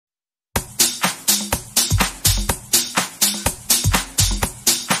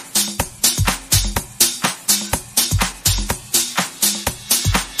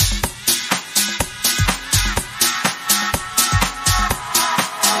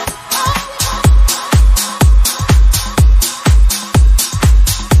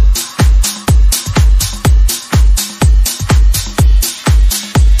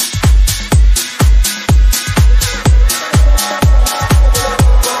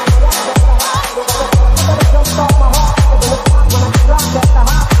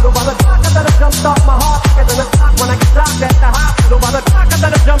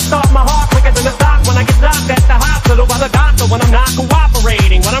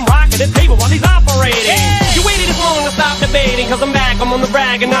cause I'm back, I'm on the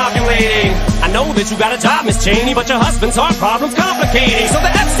rag and ovulating. I know that you got a job, Miss Cheney, but your husband's heart problem's complicating. So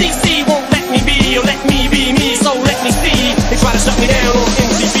the FCC won't let me be, or let me be me, so let me see. They try to shut me down on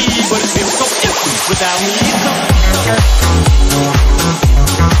MTV, but it feels so empty without me.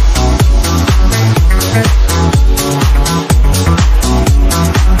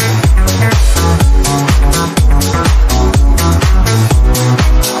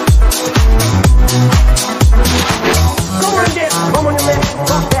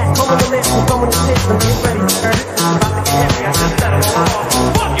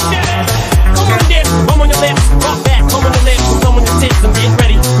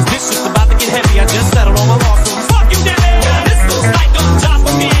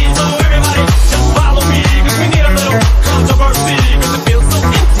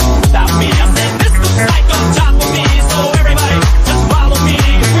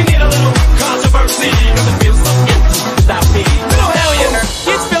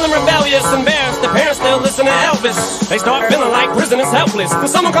 They start feeling like prisoners helpless when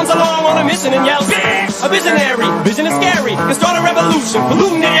someone comes along on a mission and yells, a visionary, vision is scary, can start a revolution,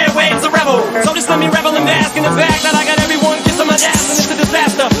 polluting the airwaves, a rebel. So just let me revel in bask in the fact that I got everyone kissing my ass, and it's a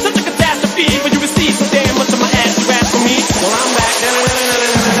disaster, such a catastrophe, but you receive so damn much of my ass you ask for me, so I'm back.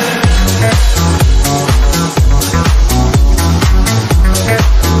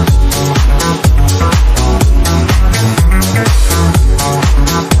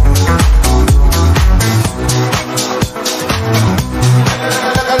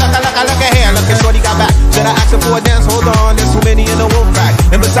 For a dance, hold on, there's too many in the wolf pack.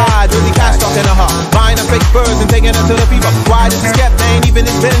 And besides, really cash talking to her, buying her fake furs and taking her to the fever. Why does she skip? They ain't even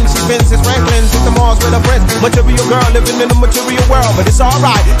his bin. She spins his Franklin's with the Mars with her friends. Material girl living in the material world, but it's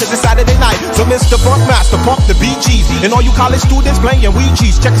alright, cause it's Saturday night. So Mr. Buckmaster, pump the BGs. And all you college students playing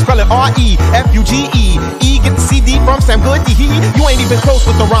Ouija's, check spelling R-E-F-U-G-E. E, get the CD from Sam Goody. You ain't even close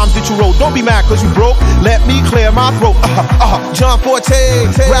with the rhymes that you wrote. Don't be mad cause you broke. Let me clear my throat. John Forte,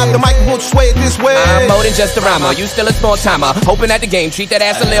 grab the mic and won't sway it this way. I'm more than just a rhymer, you still a small timer. Hoping at the game, treat that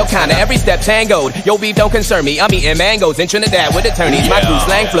ass a little kinda. Every step tangoed, your beef don't concern me. I'm eating mangoes in Trinidad with attorneys. My crew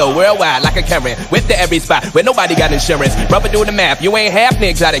slang flow worldwide like a Karen. With the every spot where nobody got insurance. Rubber do the math, you ain't half the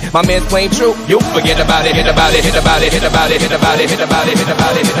exotic. My man's plain true, you forget about it. Hit about it, hit about it, hit about it, hit about it, hit about it, hit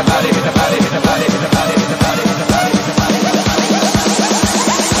about it, hit about it, hit about it, hit about it, hit about it.